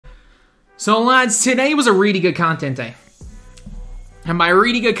So lads, today was a really good content day. And by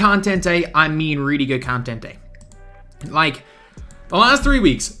really good content day, I mean really good content day. Like, the last 3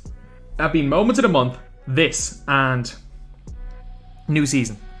 weeks have been moments of the month, this, and new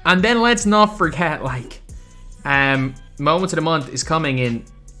season. And then let's not forget, like, moments of the month is coming in,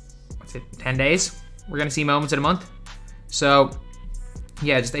 what's it, 10 days? We're going to see moments of the month. So,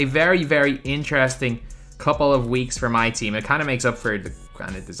 yeah, just a very, very interesting couple of weeks for my team. It kind of makes up for the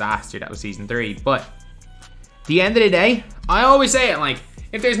kind of disaster that was season 3. But at the end of the day, I always say it, like,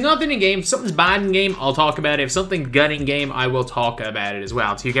 if there's nothing in game, if something's bad in game, I'll talk about it. If something's good in game, I will talk about it as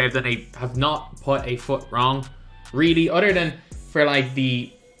well. 2K have not put a foot wrong, really, other than for like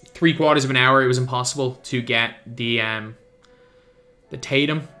the 3/4 of an hour, it was impossible to get the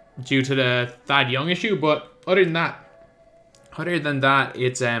Tatum due to the Thad Young issue. But other than that,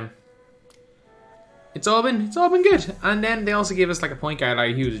 it's all been good. And then they also give us like a point guard,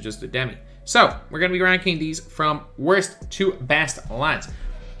 like Hughes, is just a demi. So we're gonna be ranking these from worst to best lads.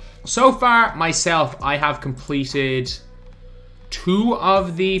 So far, myself, I have completed 2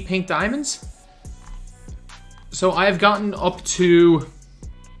 of the pink diamonds. So I've gotten up to,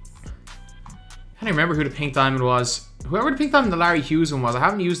 I can't remember who the pink diamond was. Whoever the pink diamond, the Larry Hughes one was, I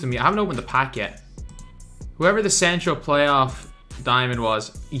haven't used them yet. I haven't opened the pack yet. Whoever the central playoff diamond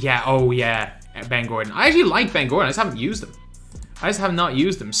was, yeah, oh yeah, Ben Gordon. I actually like Ben Gordon, I just haven't used them. I just have not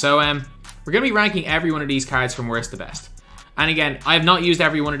used them. So we're going to be ranking every one of these cards from worst to best. And again, I have not used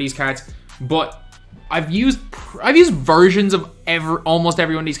every one of these cards, but I've used versions of almost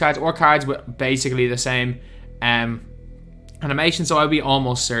every one of these cards, or cards with basically the same animation, so I'll be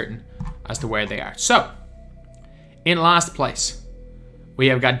almost certain as to where they are. So, in last place, we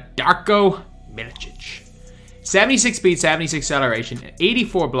have got Darko Milicic. 76 speed, 76 acceleration,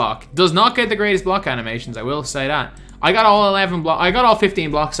 84 block. Does not get the greatest block animations, I will say that. I got all 15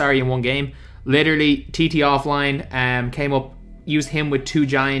 blocks, sorry, in one game. Literally, TT offline, came up, used him with 2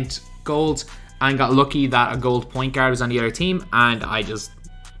 giant golds, and got lucky that a gold point guard was on the other team, and I just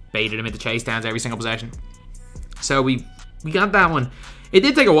baited him into chase downs every single possession. So we got that one. It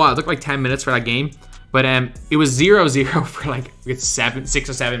did take a while. It took like 10 minutes for that game, but it was 0-0 for like 6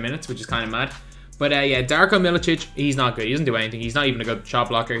 or 7 minutes, which is kind of mad. But yeah, Darko Milicic, he's not good. He doesn't do anything. He's not even a good shot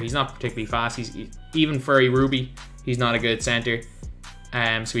blocker. He's not particularly fast. Even for a Ruby, he's not a good center.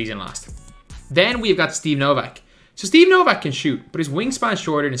 So he's in last. Then we've got Steve Novak. So Steve Novak can shoot, but his wingspan's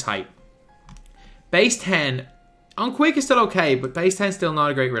shorter than his height. Base 10, on quick is still okay, but base 10 is still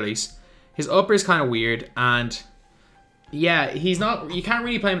not a great release. His upper is kind of weird, and yeah, he's not. You can't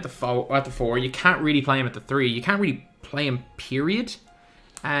really play him at the 4. You can't really play him at the 3. You can't really play him, period.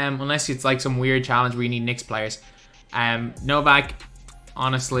 Unless it's like some weird challenge where you need Knicks players. Novak,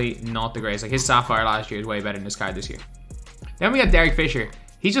 honestly, not the greatest. Like his Sapphire last year is way better than this card this year. Then we got Derek Fisher.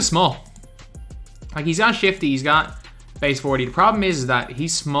 He's just small. Like he's got shifty, he's got base 40. The problem is that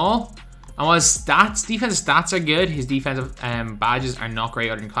he's small, and while his defensive stats are good, his defensive badges are not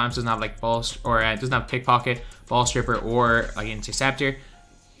great. Other than Clamps doesn't have like doesn't have pickpocket, ball stripper, or like interceptor.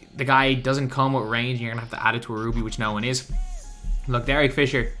 The guy doesn't come with range, and you're gonna have to add it to a Ruby, which no one is. Look, Derek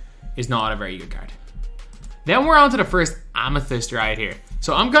Fisher is not a very good card. Then we're on to the first amethyst right here.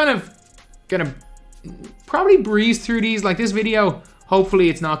 So I'm kind of gonna probably breeze through these. Like this video, hopefully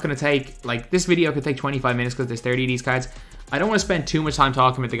it's not gonna take, like this video could take 25 minutes because there's 30 of these cards. I don't want to spend too much time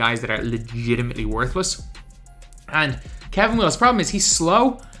talking about the guys that are legitimately worthless. And Kevin Willis, problem is he's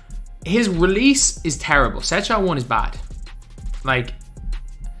slow. His release is terrible. Set shot 1 is bad. Like,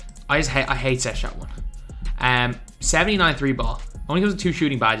 I hate set shot 1. 79 3 ball. Only comes with 2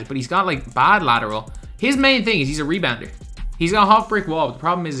 shooting badges, but he's got like bad lateral. His main thing is he's a rebounder. He's got a half brick wall, but the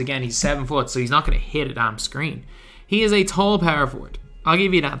problem is, again, he's 7 foot, so he's not going to hit a damn screen. He is a tall power forward. I'll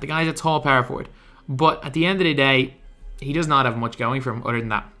give you that. The guy's a tall power forward. But at the end of the day, he does not have much going for him other than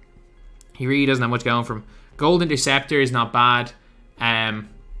that. He really doesn't have much going for him. Gold interceptor is not bad.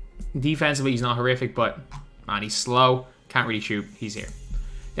 Defensively, he's not horrific, but man, he's slow. Can't really shoot. He's here.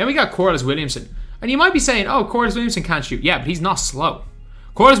 Then we got Corliss Williamson. And you might be saying, oh, Corliss Williamson can't shoot. Yeah, but he's not slow.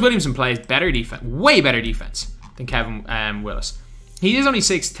 Corliss Williamson plays better defense, way better defense than Kevin Willis. He is only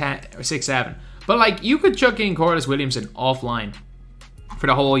 6'10" or 6'7". But like, you could chuck in Corliss Williamson offline for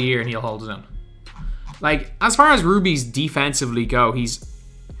the whole year and he'll hold his own. Like, as far as Rubies defensively go, he's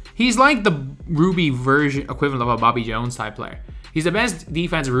like the Ruby version equivalent of a Bobby Jones type player. He's the best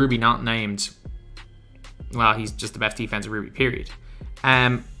defensive Ruby not named. Well, he's just the best defensive Ruby, period.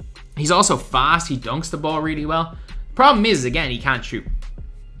 He's also fast. He dunks the ball really well. Problem is, again, he can't shoot,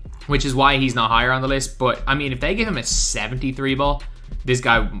 which is why he's not higher on the list. But I mean, if they give him a 73 ball, this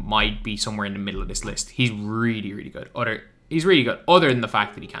guy might be somewhere in the middle of this list. He's really, really good. He's really good, other than the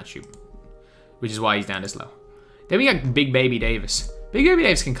fact that he can't shoot. which is why he's down this low. Then we got Big Baby Davis. Big Baby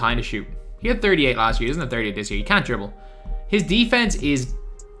Davis can kind of shoot. He had 38 last year. He doesn't have 38 this year. He can't dribble. His defense is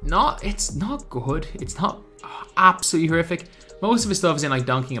not, it's not good. It's not absolutely horrific. Most of his stuff is in like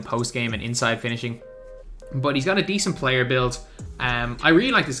dunking a post game and inside finishing. But he's got a decent player build. I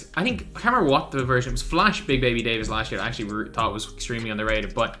really like this. I can't remember what the version was. Flash Big Baby Davis last year I actually thought was extremely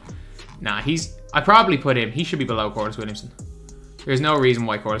underrated. But nah, I probably put him, he should be below Corliss Williamson. There's no reason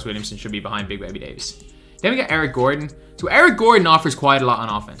why Corliss Williamson should be behind Big Baby Davis. Then we got Eric Gordon. So Eric Gordon offers quite a lot on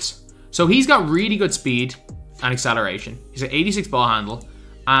offense. So he's got really good speed and acceleration. He's got 86 ball handle.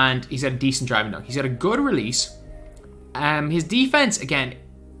 And he's got a decent driving dunk. He's got a good release. His defense, again,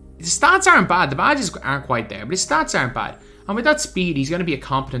 his stats aren't bad. The badges aren't quite there, but his stats aren't bad. And with that speed, he's going to be a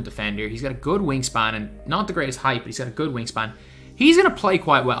competent defender. He's got a good wingspan and not the greatest height, but he's got a good wingspan. He's going to play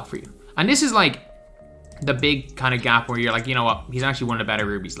quite well for you. And this is like the big kind of gap where you're like, you know what? He's actually one of the better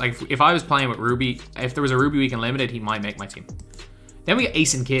Rubies. Like if I was playing with Ruby, if there was a Ruby Week Unlimited, he might make my team. Then we got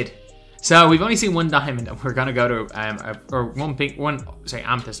Ace and Kid. So we've only seen one diamond, and we're gonna go to or one pink,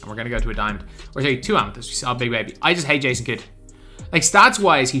 amethyst, and we're gonna go to a diamond, or say 2 amethysts. We saw Big Baby. I just hate Jason Kidd. Like stats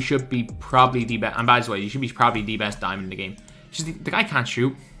wise, he should be probably the best, and badge wise, he should be probably the best diamond in the game. Just the guy can't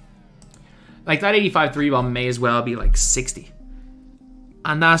shoot. Like that 85 3-ball may as well be like 60,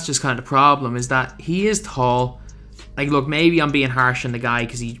 and that's just kind of the problem. Is that he is tall. Like look, maybe I'm being harsh on the guy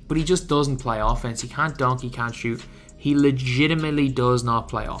but he just doesn't play offense. He can't dunk. He can't shoot. He legitimately does not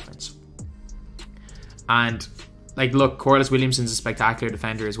play offense. And, like, look, Corliss Williamson's a spectacular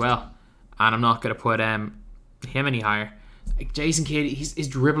defender as well. And I'm not going to put him any higher. Like, Jason Kidd, his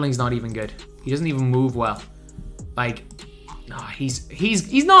dribbling's not even good. He doesn't even move well. Like, no, he's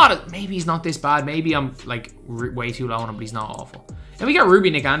not, maybe he's not this bad. Maybe I'm, like, way too low on him, but he's not awful. Then we got Ruby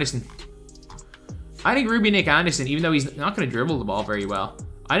Nick Anderson. I think Ruby Nick Anderson, even though he's not going to dribble the ball very well,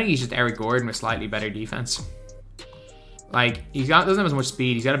 I think he's just Eric Gordon with slightly better defense. Like, doesn't have as much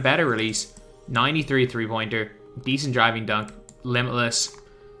speed. He's got a better release. 93 3-pointer, decent driving dunk, limitless.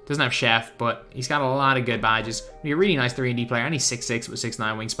 Doesn't have chef, but he's got a lot of good badges. He's a really nice 3-and-D player, and he's 6'6" with 6'9"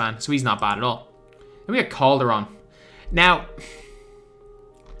 wingspan, so he's not bad at all. Then we got Calderon. Now,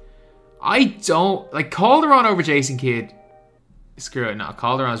 I don't like Calderon over Jason Kidd. Screw it, no.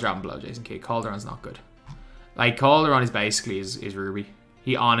 Calderon's dropping below Jason Kidd. Calderon's not good. Like Calderon is basically his Ruby.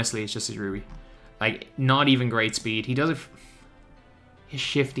 He honestly is just his Ruby. Like not even great speed. He does it. He's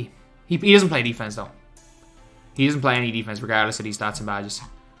shifty. He doesn't play defense though. He doesn't play any defense regardless of these stats and badges.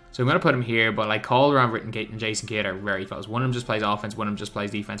 So I'm going to put him here, but like Calderon and Jason Kidd are very close. One of them just plays offense, one of them just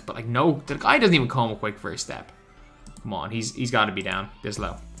plays defense. But like no, the guy doesn't even come quick for his step. Come on, he's got to be down this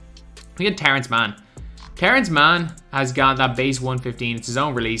low. We get Terrence Mann. Terrence Mann has got that base 115. It's his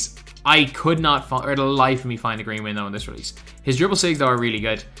own release. I could not, for the life of me, find a green window in this release. His dribble sigs though are really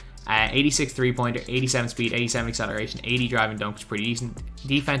good. 86 3-pointer, 87 speed, 87 acceleration, 80 driving dunk, which is pretty decent.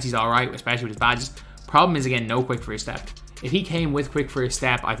 Defense, he's alright, especially with his badges. Problem is, again, no quick first step. If he came with quick first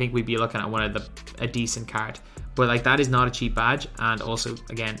step, I think we'd be looking at a decent card. But like that is not a cheap badge, and also,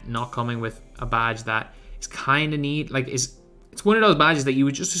 again, not coming with a badge that is kind of neat. Like it's one of those badges that you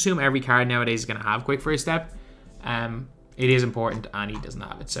would just assume every card nowadays is going to have quick first step. It is important, and he doesn't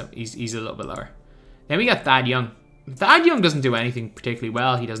have it, so he's a little bit lower. Then we got Thad Young. Thad Young doesn't do anything particularly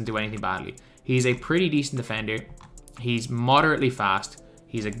well. He doesn't do anything badly. He's a pretty decent defender. He's moderately fast.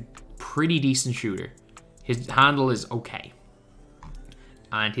 He's a pretty decent shooter. His handle is okay.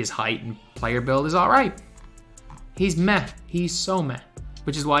 And his height and player build is alright. He's meh. He's so meh.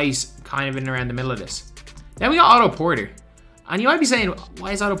 Which is why he's kind of in around the middle of this. Then we got Otto Porter. And you might be saying,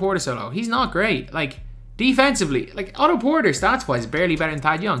 why is Otto Porter so low? He's not great. Like, defensively, like Otto Porter, stats-wise, is barely better than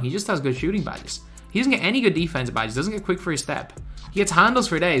Thad Young. He just has good shooting badges. He doesn't get any good defensive badges, doesn't get quick for his step. He gets handles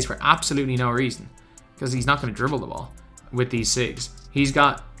for days for absolutely no reason. Because he's not going to dribble the ball with these SIGs. He's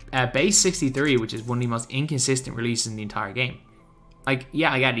got base 63, which is one of the most inconsistent releases in the entire game. Like,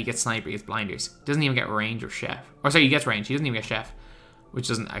 yeah, I get it, he gets sniper, he gets blinders. Doesn't even get range or chef. Or sorry, he gets range, he doesn't even get chef. Which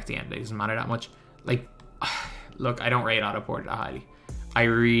doesn't, at the end of the day, doesn't matter that much. Like, look, I don't rate Otto Porter that highly. I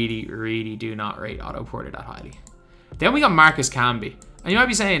really, really do not rate Otto Porter that highly. Then we got Marcus Camby. And you might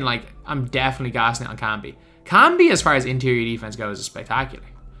be saying, like, I'm definitely gassing it on Camby. Camby, as far as interior defense goes, is spectacular.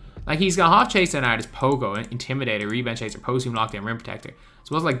 Like, he's got Half Chaser and Artist, Pogo, Intimidator, Rebound Chaser, Post-Hume Lockdown, Rim Protector,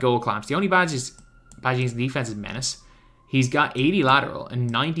 as well as, like, Goal Clamps. The only badges his defense is Menace. He's got 80 lateral and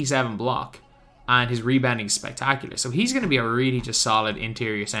 97 block, and his rebounding is spectacular. So he's going to be a really just solid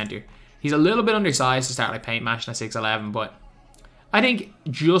interior center. He's a little bit undersized to start, like, paint mashing at 6'11", but I think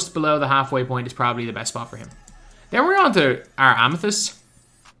just below the halfway point is probably the best spot for him. Then we're on to our amethyst.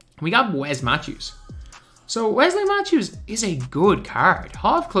 We got Wes Matthews. So Wesley Matthews is a good card.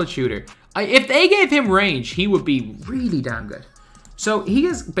 Half clutch shooter. If they gave him range, he would be really damn good. So he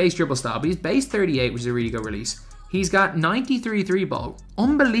has base dribble style, but he's base 38, which is a really good release. He's got 93 3 ball,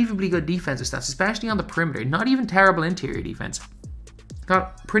 unbelievably good defensive stats, especially on the perimeter. Not even terrible interior defense.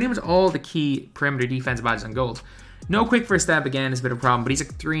 Got pretty much all the key perimeter defensive badges on gold. No quick first step, again, is a bit of a problem, but he's a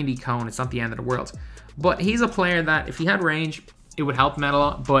 3-and-D cone. It's not the end of the world. But he's a player that, if he had range, it would help him out a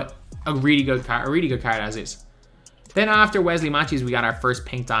lot, but a really good card as is. Then after Wesley matches, we got our first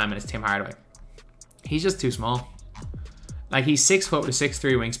pink diamond, it's Tim Hardaway. He's just too small. Like, he's 6 foot with a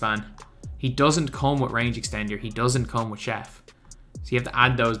 6'3" wingspan. He doesn't come with range extender. He doesn't come with chef. So you have to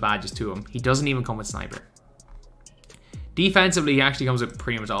add those badges to him. He doesn't even come with sniper. Defensively, he actually comes with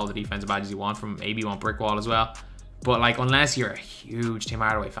pretty much all the defensive badges you want from him. Maybe you want brick wall as well. But, like, unless you're a huge Tim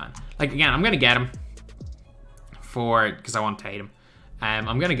Hardaway fan. Like, again, I'm going to get him because I want to hate him.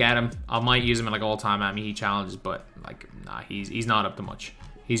 I'm going to get him. I might use him in, like, all-time Heat challenges, but, like, nah, he's not up to much.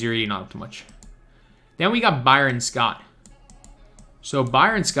 He's really not up to much. Then we got Byron Scott. So,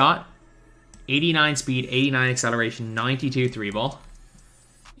 Byron Scott, 89 speed, 89 acceleration, 92 3-ball.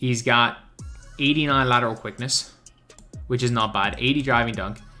 He's got 89 lateral quickness, which is not bad. 80 driving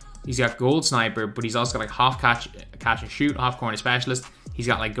dunk. He's got gold sniper, but he's also got like half catch and shoot, half corner specialist. He's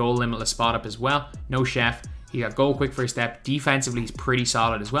got like gold limitless spot up as well. No chef. He got gold quick first step. Defensively, he's pretty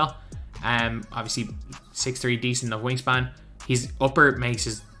solid as well. Obviously 6'3", decent enough wingspan. His upper makes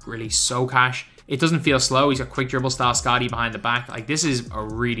his release so cash. It doesn't feel slow. He's got quick dribble style, Scotty behind the back. Like, this is a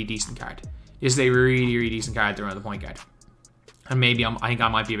really decent card. This is a really, really decent card to run the point guard. And maybe I think I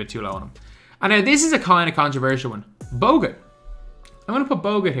might be a bit too low on him. And now this is a kind of controversial one. Bogut. I'm going to put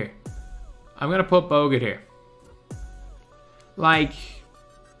Bogut here. Like,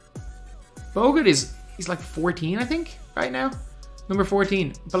 Bogut he's like 14, I think, right now. Number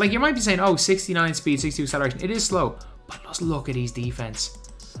 14. But like, you might be saying, oh, 69 speed, 62 acceleration. It is slow. But let's look at his defense.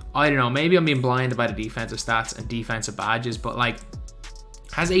 I don't know. Maybe I'm being blinded by the defensive stats and defensive badges. But like,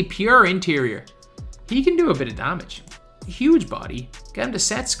 as a pure interior, he can do a bit of damage. Huge body. Get him to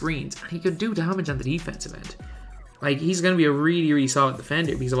set screens. And he can do damage on the defensive end. Like, he's going to be a really, really solid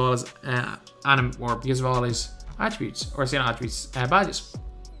defender because of all his because of all his attributes. Or say not attributes, badges.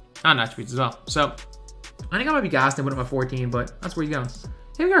 And attributes as well. So, I think I might be gassed and put him at 14, but that's where he's going.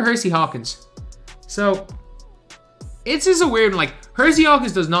 Then we got Hersey Hawkins. So, it's just a weird one. Like, Hersey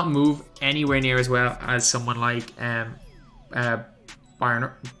Hawkins does not move anywhere near as well as someone like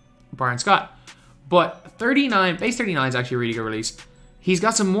Byron Scott. But 39, base 39 is actually a really good release. He's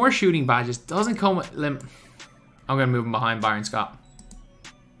got some more shooting badges. Doesn't come with limit. I'm going to move him behind Byron Scott.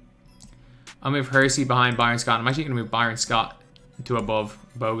 I'll move Hersey behind Byron Scott. I'm actually going to move Byron Scott to above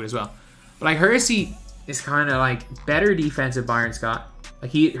Bogut as well. But like, Hersey is kind of like better defensive Byron Scott.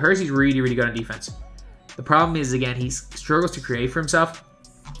 Like, Hersey's really, really good on defense. The problem is, again, he struggles to create for himself.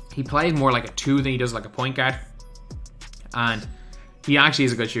 He plays more like a 2 than he does like a point guard. And he actually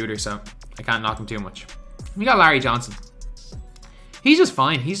is a good shooter, so I can't knock him too much. We got Larry Johnson. He's just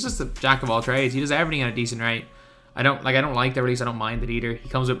fine. He's just a jack of all trades. He does everything at a decent rate. I don't like the release. I don't mind it either. He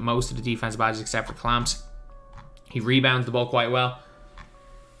comes with most of the defensive badges except for clamps. He rebounds the ball quite well.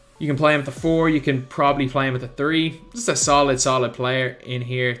 You can play him at the 4. You can probably play him at the 3. Just a solid player in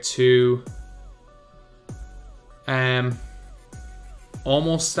here to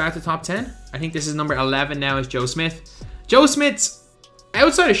almost start the top 10. I think this is number 11 now is Joe Smith. Joe Smith's,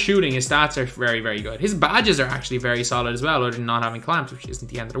 outside of shooting, his stats are very, very good. His badges are actually very solid as well, other than not having clamps, which isn't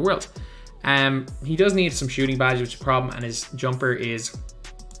the end of the world. He does need some shooting badges, which is a problem, and his jumper is,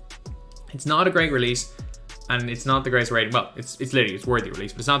 it's not a great release, and it's not the greatest rating. Well, it's literally, it's worthy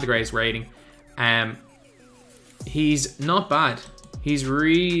release, but it's not the greatest rating. He's not bad. He's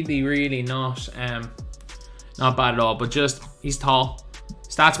really, really not bad at all, but just, he's tall.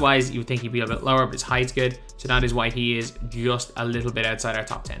 Stats wise, you would think he'd be a bit lower, but his height's good, so that is why he is just a little bit outside our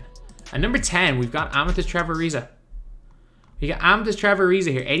top 10. And number 10, we've got Amethyst Trevor Ariza. We got Amethyst Trevor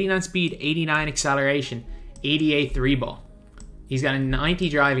Ariza here, 89 speed, 89 acceleration, 88 3-ball. He's got a 90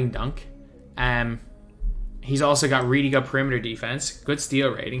 driving dunk. He's also got really good perimeter defense, good steal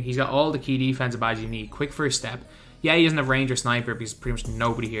rating. He's got all the key defensive badges you need. Quick first step. Yeah, he doesn't have range or sniper because pretty much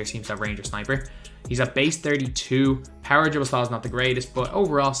nobody here seems to have range or sniper. He's at base 32. Power dribble style is not the greatest, but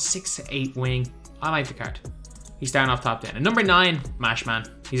overall 6 to 8 wing. I like the card. He's starting off top 10. And number 9, Mashman.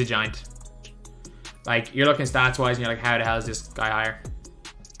 He's a giant. Like, you're looking stats wise and you're like, how the hell is this guy higher?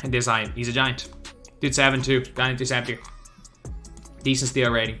 And this high, he's a giant. Dude 7'2", got interceptor. Decent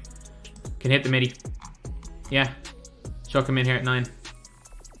steal rating. Can hit the midi. Yeah. Chuck him in here at 9.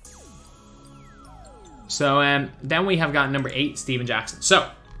 So then we have got number 8, Steven Jackson. So,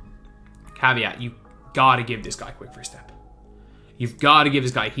 caveat, you gotta give this guy quick first step. You've got to give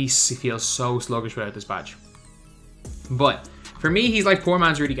this guy, he feels so sluggish without this badge. But for me, he's like poor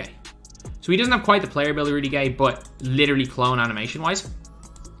man's Rudy Gay. So he doesn't have quite the player build of Rudy Gay, but literally clone animation wise.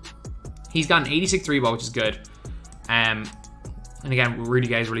 He's got an 86 3 ball, which is good. And again, Rudy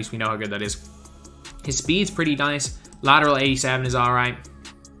Gay's release, we know how good that is. His speed's pretty nice. Lateral 87 is alright.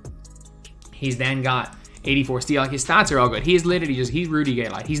 He's then got 84 steal. Like, his stats are all good. He is literally just, he's Rudy Gay.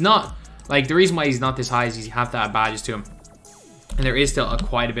 Like, he's not, like, the reason why he's not this high is you have to add badges to him. And there is still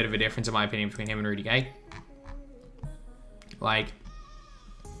quite a bit of a difference, in my opinion, between him and Rudy Gay. Like,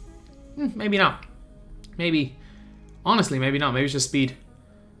 maybe not. Maybe, honestly, maybe not. Maybe it's just speed.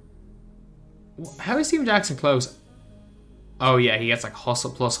 How is Steven Jackson close? Oh, yeah, he gets like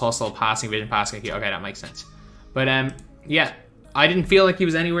hustle plus hustle, passing vision, passing IQ. Okay, that makes sense. But, yeah, I didn't feel like he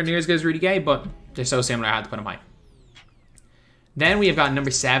was anywhere near as good as Rudy Gay, but they're so similar, I had to put him high. Then we have got number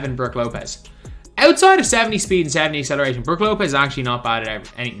 7, Brook Lopez. Outside of 70 speed and 70 acceleration, Brook Lopez is actually not bad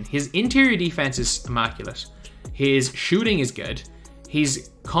at anything. His interior defense is immaculate. His shooting is good.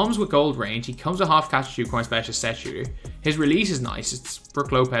 He's comes with gold range. He comes with half catch and shoot, corner specialist, set shooter. His release is nice. It's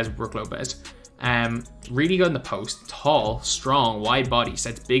Brook Lopez. Really good in the post. Tall, strong, wide body,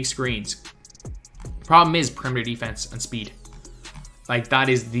 sets big screens. Problem is perimeter defense and speed. Like, that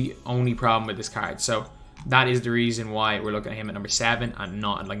is the only problem with this card. So that is the reason why we're looking at him at number 7 and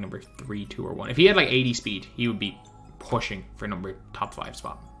not at like number 3, 2, or 1. If he had like 80 speed, he would be pushing for top 5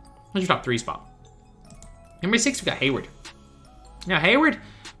 spot. What's your top 3 spot? Number 6, we got Hayward. Now, Hayward,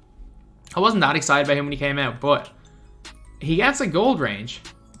 I wasn't that excited about him when he came out, but he gets a gold range.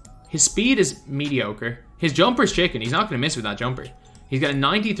 His speed is mediocre. His jumper's chicken. He's not going to miss with that jumper. He's got a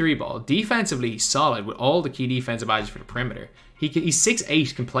 93 ball. Defensively, he's solid with all the key defensive badges for the perimeter. He's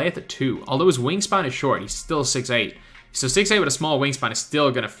 6'8", can play at the 2. Although his wingspan is short, he's still 6'8". So 6'8" with a small wingspan is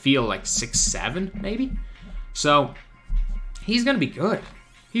still going to feel like 6'7", maybe? So he's going to be good.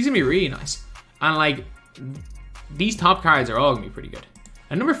 He's going to be really nice. And like, these top cards are all going to be pretty good.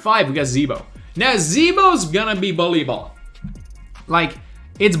 And number 5, we got Zebo. Now, Zebo's going to be bully ball. Like,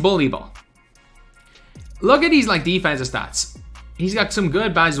 it's bully ball. Look at these like defensive stats. He's got some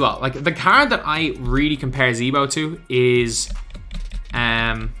good badges as well. Like, the card that I really compare Zebo to is,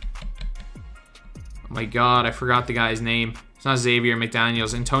 oh my god, I forgot the guy's name. It's not Xavier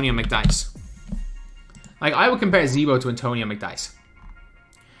McDaniels, Antonio McDyess. Like, I would compare Zebo to Antonio McDyess.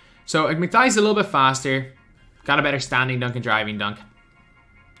 So, like, McDyess is a little bit faster, got a better standing dunk and driving dunk,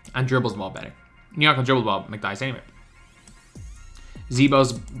 and dribbles the ball better. You're not gonna dribble the ball, McDyess anyway.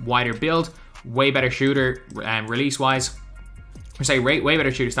 Zebo's wider build, way better shooter, release-wise. Or say, way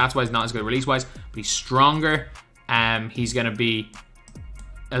better shooter, stats-wise, not as good release-wise, but he's stronger. He's going to be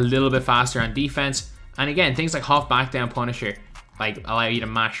a little bit faster on defense. And again, things like half back down punisher, like, allow you to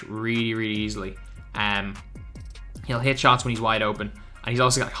mash really, really easily. He'll hit shots when he's wide open. And he's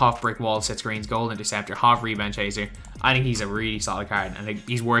also got half brick wall, set screens, gold interceptor, half rebound chaser. I think he's a really solid card, and I think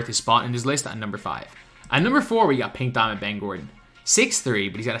he's worth his spot in this list at number 5. At number 4, we got Pink Diamond Ben Gordon.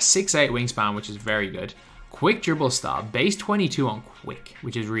 6'3", but he's got a 6'8" wingspan, which is very good. Quick dribble style, base 22 on quick,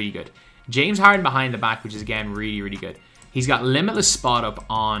 which is really good. James Harden behind the back, which is again really, really good. He's got limitless spot up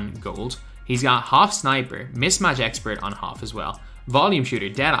on gold. He's got half sniper, mismatch expert on half as well. Volume shooter,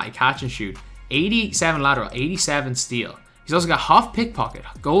 dead eye, catch and shoot. 87 lateral, 87 steal. He's also got half pickpocket,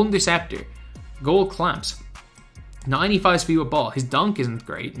 gold interceptor, gold clamps. 95 speed with ball. His dunk isn't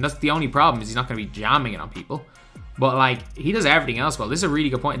great, and that's the only problem, is he's not going to be jamming it on people. But like, he does everything else well. This is a really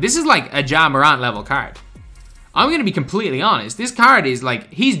good point. This is like a Ja Morant level card. I'm going to be completely honest. This card is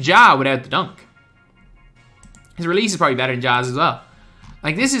like, he's Ja without the dunk. His release is probably better than Ja's as well.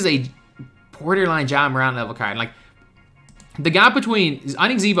 Like, this is a borderline Ja Morant level card. Like, the gap between, I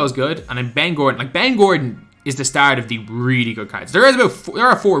think Zebo's good, and then Ben Gordon. Like, Ben Gordon is the start of the really good cards. There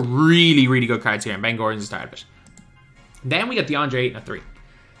are 4 really, really good cards here, and Ben Gordon's the start of it. Then we got DeAndre Ayton at 3.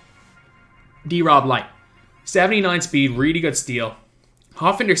 D-Rob Light. 79 speed, really good steal.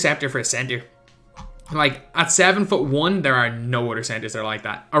 Half interceptor for a center. Like, at 7'1", there are no other centers that are like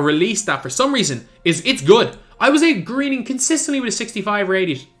that. A release that, for some reason, it's good. I was greening consistently with a 65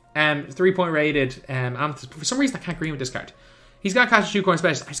 rated, 3-point rated amethyst. For some reason, I can't green with this card. He's got catch and shoot corner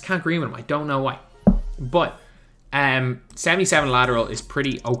specialist. I just can't green with him. I don't know why. But 77 lateral is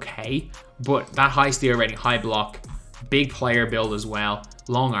pretty okay. But that high steal rating, high block, big player build as well,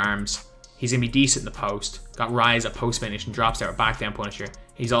 long arms. He's going to be decent in the post. Got rise at post finish and drops out back down punisher.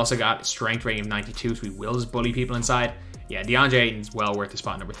 He's also got strength rating of 92, so he will just bully people inside. Yeah, DeAndre Ayton's well worth the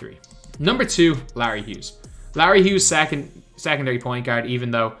spot, number 3. Number 2, Larry Hughes. Larry Hughes, secondary point guard,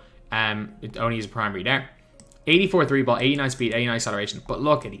 even though it only is a primary there. 84 3 ball, 89 speed, 89 acceleration. But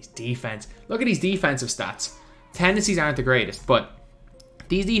look at his defense. Look at his defensive stats. tendencies aren't the greatest, but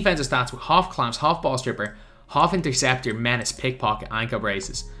these defensive stats with half clamps, half ball stripper, half interceptor, menace, pickpocket, ankle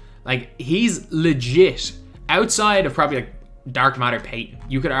braces. Like, he's legit. Outside of probably like Dark Matter Peyton,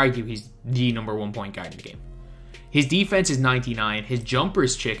 you could argue he's the #1 point guard in the game. His defense is 99. His jumper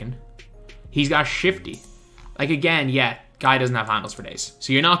is chicken. He's got shifty. Like, again, yeah, guy doesn't have handles for days.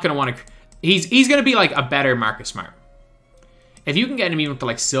 So you're not going to want to... He's going to be like a better Marcus Smart. If you can get him even to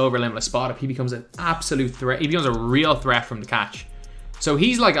like silver limitless spot up, he becomes an absolute threat. He becomes a real threat from the catch. So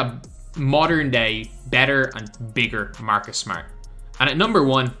he's like a modern day, better and bigger Marcus Smart. And at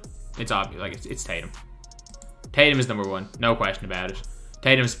 #1, it's obvious. Like, it's Tatum. Tatum is #1. No question about it.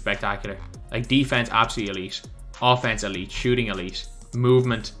 Tatum's spectacular. Like, defense, absolutely elite. Offense, elite. Shooting, elite.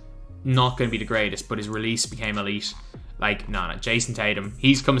 Movement, not going to be the greatest, but his release became elite. Like, no, Jason Tatum,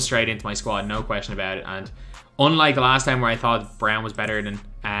 he's coming straight into my squad, no question about it. And unlike the last time where I thought Brown was better than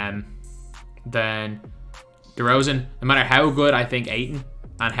DeRozan, no matter how good I think Ayton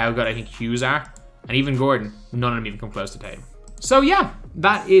and how good I think Hughes are, and even Gordon, none of them even come close to Tatum. So yeah,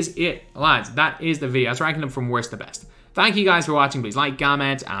 that is it, lads. That is the video. That's ranking them from worst to best. Thank you guys for watching. Please like,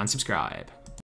 comment, and subscribe.